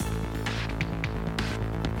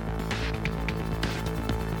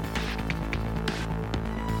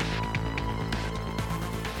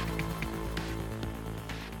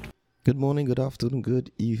Good morning, good afternoon,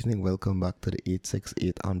 good evening. Welcome back to the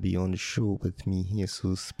 868 and Beyond show with me,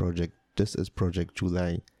 Jesus Project. This is Project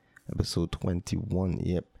July, episode 21.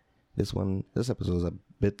 Yep, this episode is a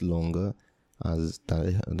bit longer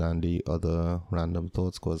than the other random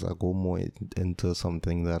thoughts because I go more into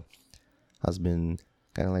something that has been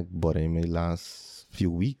kind of like bothering me last few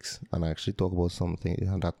weeks, and I actually talk about something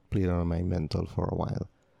that played on my mental for a while.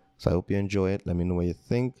 So I hope you enjoy it. Let me know what you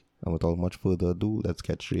think. And without much further ado, let's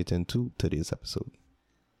get straight into today's episode.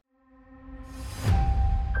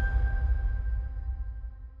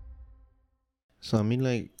 So I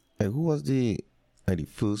mean, who was the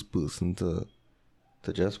first person to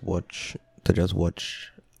just watch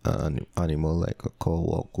an animal like a cow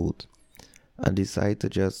or goat and decide to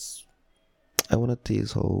just I want to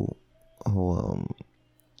taste how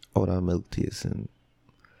that milk tastes, and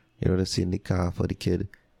they see in the car for the kid,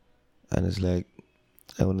 and it's like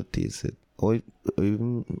I want to taste it, or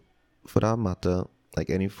even for that matter, like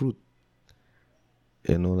any fruit.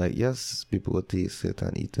 Like, yes, people will taste it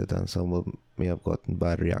and eat it, and may have gotten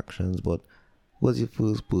bad reactions, but who was your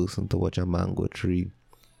first person to watch a mango tree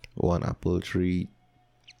or an apple tree,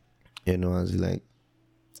 as like,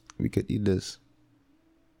 we could eat this,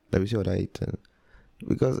 let me see what I eat,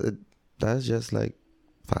 because that's just like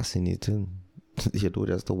fascinating.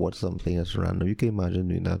 Just to watch something that's random. You can imagine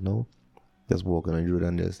doing that now, just walking on the road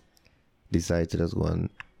and just decide to just go and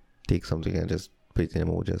take something and just put it in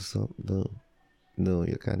your mouth. Just so, no,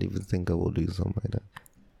 you can't even think about doing something like that.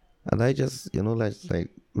 And I just, like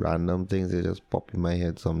random things that just pop in my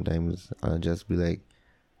head sometimes, and I just be like,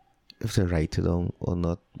 if to write it down or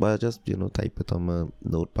not. But I just, type it on my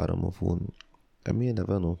notepad on my phone. I mean, you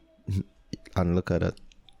never know. And look at that.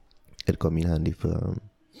 It come in handy for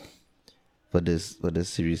this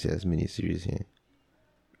series here, this mini series here.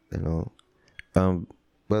 You know.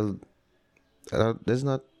 Well, there's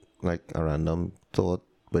not like a random thought,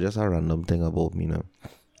 but just a random thing about me now.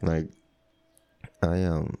 Like, I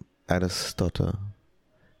had a stutter.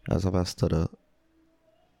 As of a stutter,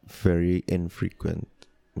 very infrequent.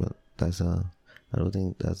 Well, I don't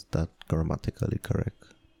think that's that grammatically correct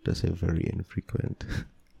to say very infrequent.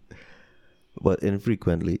 But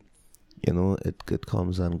infrequently, it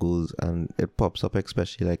comes and goes, and it pops up,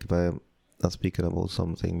 especially like if I'm speaking about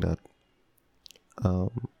something that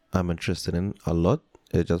I'm interested in a lot.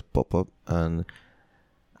 It just pop up, and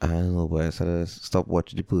I don't know, but I started to stop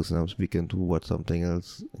watching the person I'm speaking to, watch something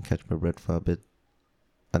else, and catch my breath for a bit,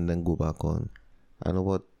 and then go back on. I know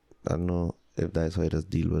what I don't know if that's how I just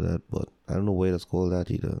deal with that, but I don't know why it's called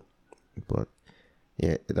that either. But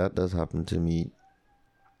yeah, that does happen to me.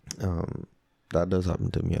 Um, that does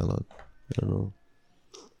happen to me a lot. I don't know.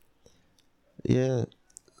 Yeah.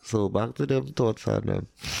 So back to the thoughts, and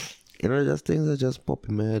just things that just pop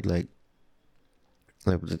in my head, like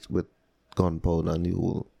with gunpowder and the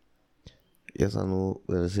whole. Yes, I know.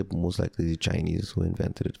 Well, I say most likely the Chinese who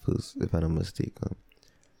invented it first, if I'm not mistaken.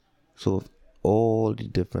 So all the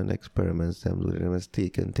different experiments them do, they must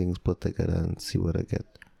take and things put together and see what I get.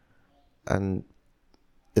 And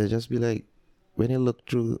it just be like when you look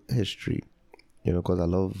through history, because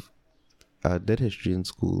I did history in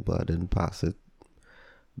school, but I didn't pass it.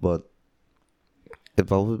 But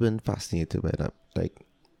I've always been fascinated by that. Like,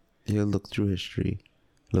 you look through history,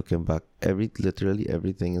 looking back, literally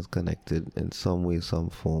everything is connected in some way, some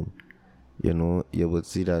form. You would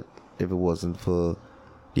see that if it wasn't for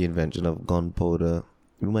the invention of gunpowder,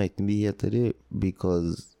 we might be here today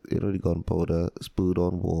because the gunpowder spurred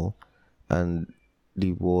on war, and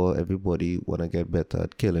the war, everybody wanna get better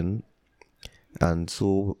at killing, and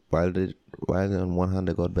so while on one hand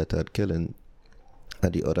they got better at killing,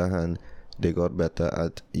 at the other hand they got better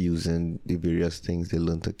at using the various things they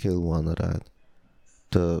learned to kill one another at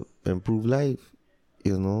to improve life,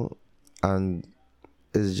 and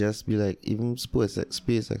it's just be like even space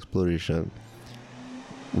exploration.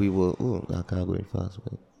 We were that car going fast,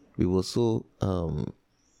 man. We were so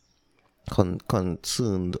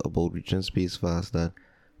concerned about reaching space fast that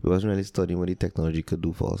we wasn't really studying what the technology could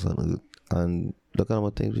do for us on Earth. And look at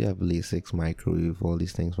what things we have: LASIK, microwave, all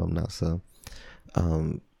these things from NASA,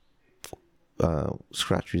 um,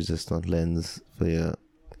 scratch resistant lens for your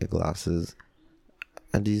glasses,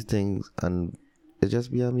 and these things, and it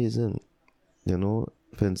just be amazing. For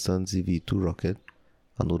instance, the V2 rocket,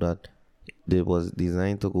 I know that it was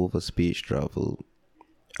designed to go for space travel,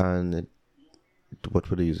 and what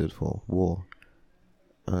would they use it for? War.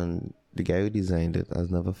 And the guy who designed it, I'll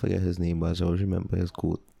never forget his name, but I always remember his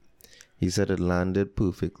quote. He said it landed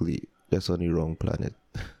perfectly, just on the wrong planet.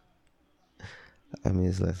 I mean,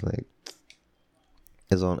 it's less like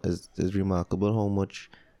it's remarkable how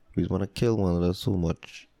much we want to kill one another so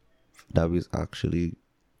much, that we actually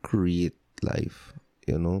create life,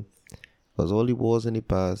 you know? Because all the wars in the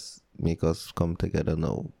past make us come together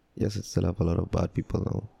now. Yes, it still have a lot of bad people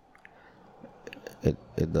now.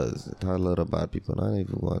 It does. It has a lot of bad people. Not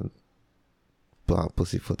everyone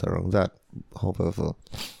pussyfoot around that. However,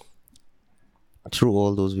 through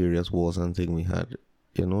all those various wars and things we had,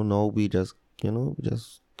 now we just, we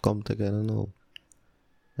just come together now.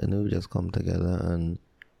 And we just come together and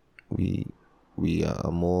we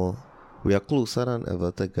are closer than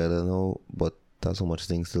ever together now, but there's so much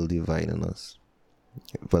things still dividing us.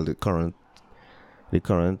 Well, the current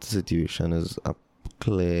situation is a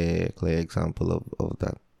clear example of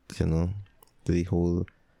that, the whole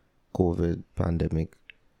COVID pandemic.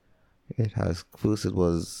 It was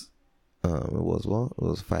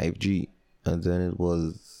 5G, and then it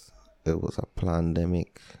was a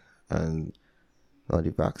pandemic, and now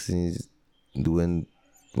the vaccines doing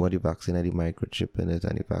what the vaccine had the microchip in it,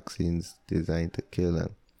 and the vaccines designed to kill,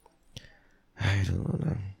 and I don't know,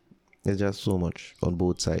 man. It's just so much on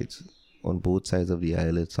both sides. On both sides of the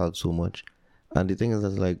aisle, it's had so much. And the thing is that,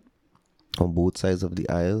 like, on both sides of the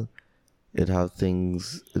aisle, it have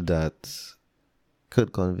things that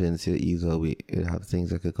could convince you either way. It have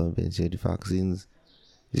things that could convince you the vaccines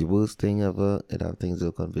is the worst thing ever. It have things that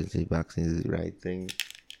will convince you the vaccines is the right thing.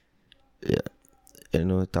 Yeah. It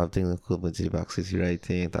have things that convince you the vaccines is the right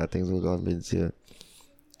thing. It have things that will convince you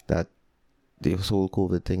that the whole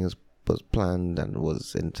COVID thing was planned and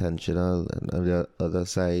was intentional. And on the other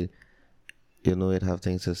side, it have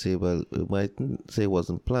things to say, well, it mightn't say it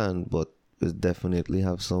wasn't planned, but it definitely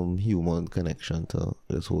have some human connection to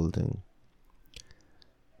this whole thing.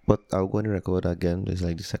 But I'll go on the record again, it's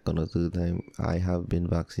like the second or third time I have been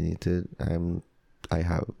vaccinated. I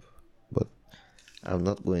have, but I'm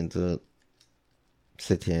not going to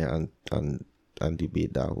sit here and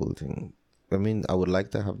debate that whole thing. I mean, I would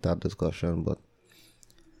like to have that discussion, but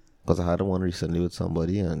because I had one recently with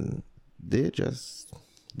somebody, and they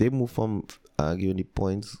moved from arguing the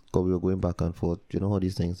points because we were going back and forth. You know how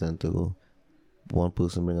these things tend to go. One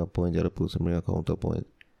person bring a point, the other person bring a counterpoint,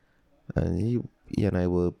 and he and I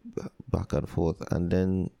were back and forth, and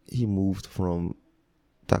then he moved from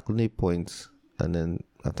tackling the points and then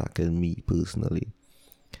attacking me personally.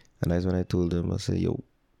 And that's when I told him, I said, yo,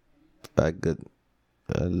 I good.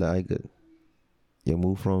 You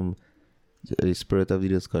move from the spirit of the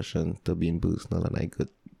discussion to being personal, and I good.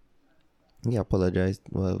 He apologized,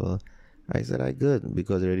 whatever. I said I good,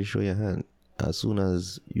 because you already show your hand. As soon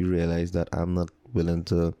as you realize that I'm not willing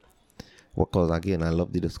to, because again, I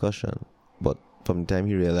love the discussion, but from the time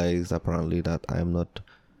he realized apparently that I'm not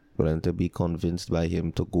willing to be convinced by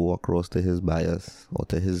him to go across to his bias or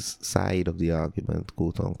to his side of the argument,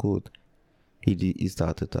 quote unquote, he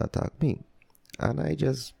started to attack me. And I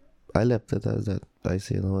left it as that. I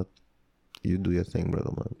say, you know what, you do your thing,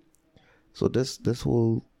 brother, man. So this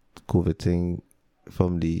whole COVID thing,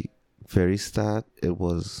 from the very start, it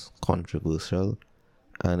was controversial,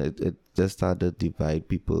 and it just started to divide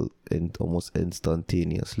people almost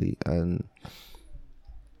instantaneously, and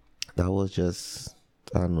that was just,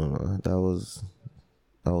 I don't know, that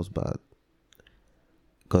was bad.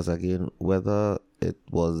 Because again, whether it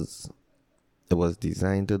was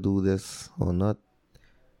designed to do this or not,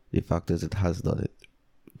 the fact is it has done it,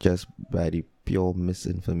 just by the pure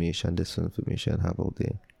misinformation, disinformation I have out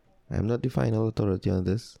there. I'm not the final authority on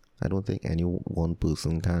this. I don't think any one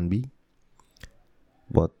person can be.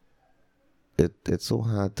 But it's so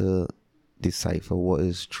hard to decipher what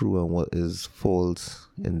is true and what is false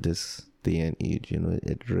in this day and age.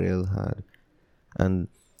 It's real hard. And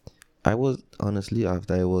I was, honestly,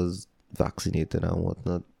 after I was vaccinated and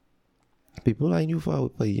whatnot, people I knew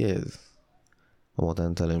for years, what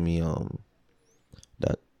I'm telling me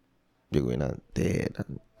that you're going on dead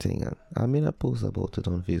and thing. And I made a post about it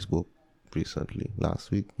on Facebook recently,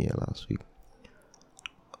 last week.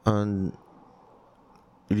 And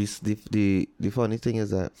the funny thing is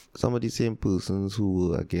that some of the same persons who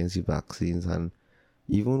were against the vaccines, and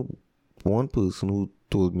even one person who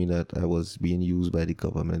told me that I was being used by the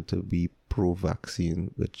government to be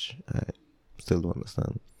pro-vaccine, which I still don't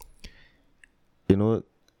understand.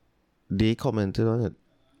 They commented on it.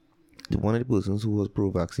 One of the persons who was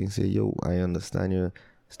pro-vaccine said, yo, I understand your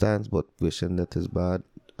stance, but wishing that is bad.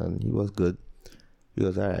 And he was good. He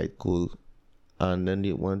was alright, cool. And then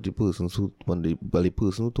the person who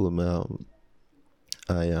told me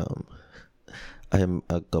I am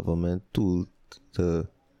a government tool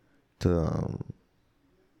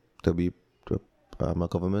I'm a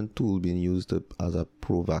government tool being used as a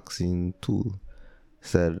pro-vaccine tool,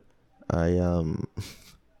 said I am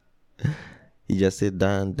he just said,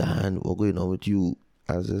 Dan, what's going on with you?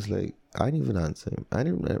 I was just like, I didn't even answer him. I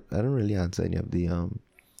didn't really answer any of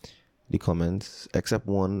the comments except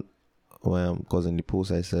one where because in the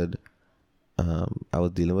post I said I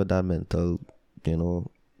was dealing with that mental,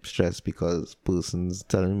 stress because persons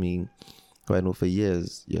telling me who I know for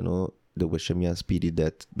years, they wishing me a speedy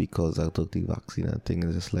death because I took the vaccine and things.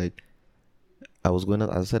 It's just like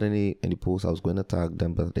I said in the post I was going to tag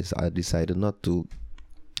them, but I decided not to.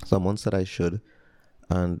 Someone said I should,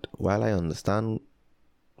 and while I understand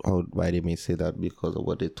why they may say that because of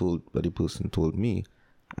what the person told me,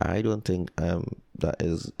 I don't think that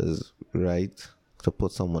is right to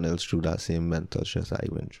put someone else through that same mental stress I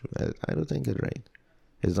went through. I don't think it's right.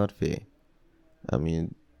 It's not fair. I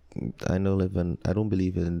mean, I don't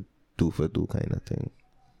believe in do for do kind of thing,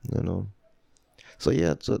 So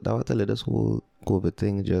yeah, so that was this whole COVID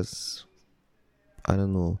thing. Just I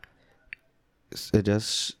don't know.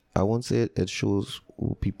 I won't say it shows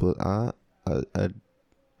who people are.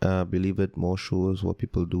 I believe it more shows what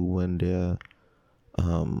people do when they're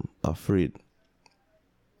afraid.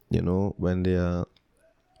 When they're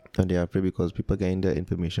afraid because people getting their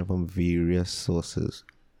information from various sources,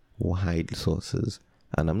 wide sources.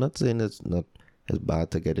 And I'm not saying it's not as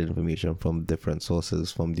bad to get information from different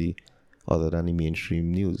sources from the other than the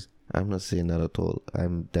mainstream news. I'm not saying that at all.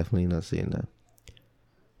 I'm definitely not saying that.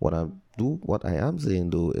 What I am saying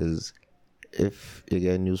though is, if you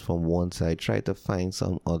get news from one side, try to find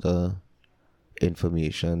some other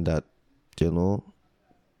information that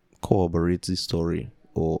corroborates the story,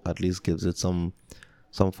 or at least gives it some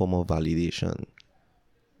form of validation.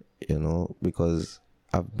 Because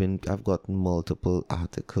I've gotten multiple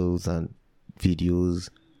articles and videos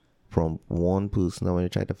from one person, and when you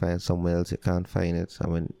try to find somewhere else, you can't find it. I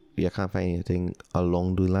mean, you can't find anything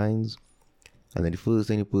along the lines. And then the first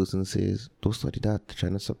thing the person says, don't study that, they're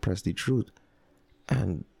trying to suppress the truth.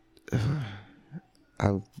 And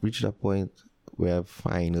I've reached a point where I've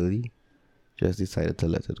finally just decided to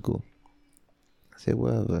let it go. I say,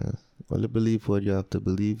 well, you believe what you have to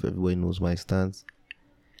believe. Everybody knows my stance.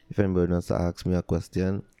 If anybody wants to ask me a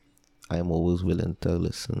question, I'm always willing to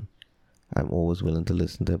listen. I'm always willing to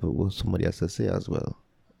listen to what somebody has to say as well.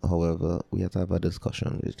 However, we have to have a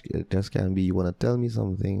discussion. It just can't be you want to tell me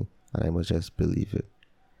something and I must just believe it.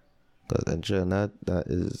 Because I'm sure that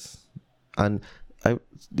is... And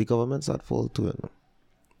the government's at fault too.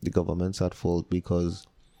 The government's at fault because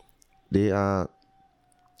they're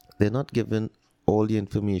not given all the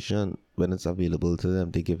information when it's available to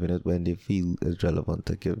them. They're giving it when they feel it's relevant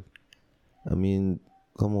to give. I mean,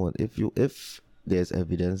 come on. If there's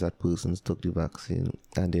evidence that persons took the vaccine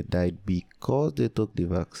and they died because they took the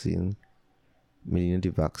vaccine, meaning the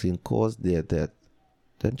vaccine caused their death,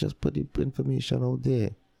 then just put the information out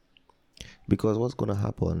there. Because what's going to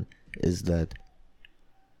happen is that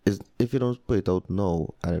if you don't put it out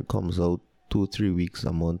now and it comes out 2 or 3 weeks,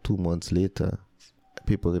 a month, 2 months later,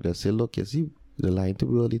 people will just say, look, you see, they're lying to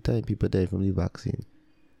me all the time. People die from the vaccine.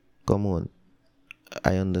 Come on.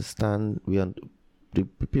 I understand. The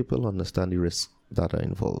people understand the risks that are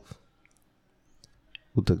involved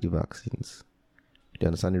who took the vaccines. They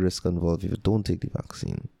understand the risk involved if you don't take the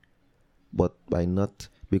vaccine. But by not,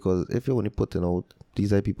 because if you're only putting out,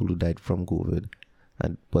 these are people who died from COVID,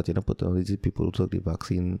 but you're not putting out these people who took the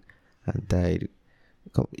vaccine and died,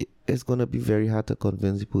 it's going to be very hard to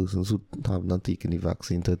convince the persons who have not taken the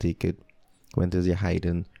vaccine to take it when you're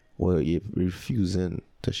hiding or you're refusing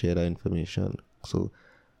to share that information. So,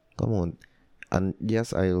 come on. And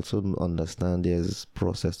yes, I also understand there's a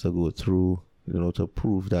process to go through, to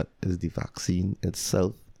prove that it's the vaccine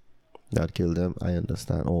itself that killed them. I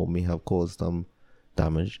understand, or may have caused them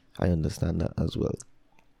damage. I understand that as well.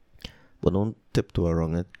 But don't tiptoe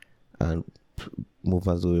around it and move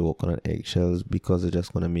as though you're walking on eggshells, because it's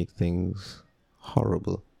just going to make things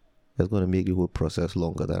horrible. It's going to make the whole process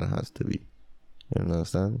longer than it has to be. You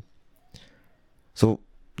understand? So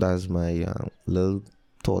that's my little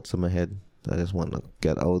thoughts in my head. I just want to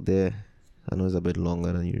get out there. I know it's a bit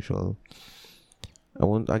longer than usual. I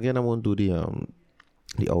won't do the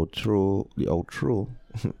outro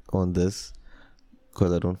on this,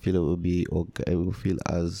 because I don't feel it will feel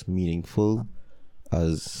as meaningful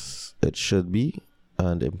as it should be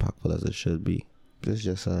and impactful as it should be. That's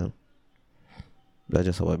just how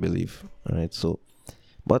I believe. Alright, so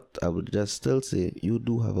but I would just still say you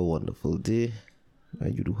do have a wonderful day.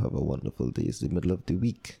 You do have a wonderful day. It's the middle of the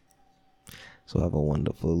week, so have a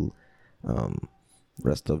wonderful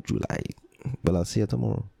rest of July. But I'll see you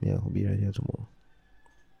tomorrow. Yeah, I'll be right here tomorrow.